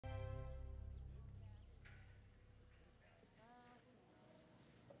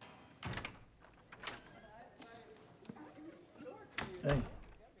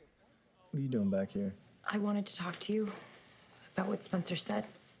are you doing back here? I wanted to talk to you about what Spencer said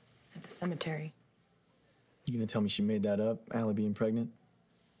at the cemetery. You gonna tell me she made that up, Allie being pregnant?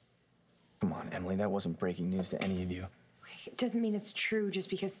 Come on, Emily, that wasn't breaking news to any of you. It doesn't mean it's true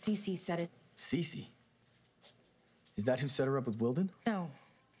just because CeCe said it. CeCe? Is that who set her up with Wilden? No,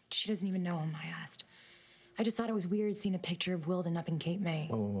 she doesn't even know him, I asked. I just thought it was weird seeing a picture of Wilden up in Cape May.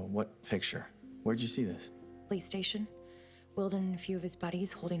 Whoa, what picture? Where'd you see this? Police station. Wilden and a few of his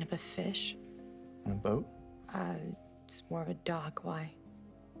buddies holding up a fish. On a boat? It's more of a dock. Why?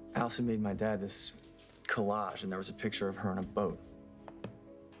 Alison made my dad this collage, and there was a picture of her on a boat.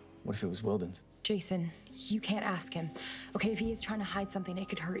 What if it was Wilden's? Jason, you can't ask him. Okay, if he is trying to hide something, it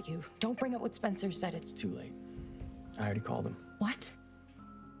could hurt you. Don't bring up what Spencer said. It's too late. I already called him. What?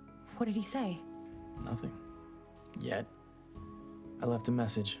 What did he say? Nothing. Yet. I left a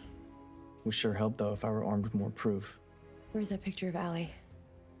message. Would sure help, though, if I were armed with more proof. Where's that picture of Allie?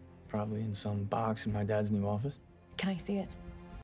 Probably in some box in my dad's new office. Can I see it?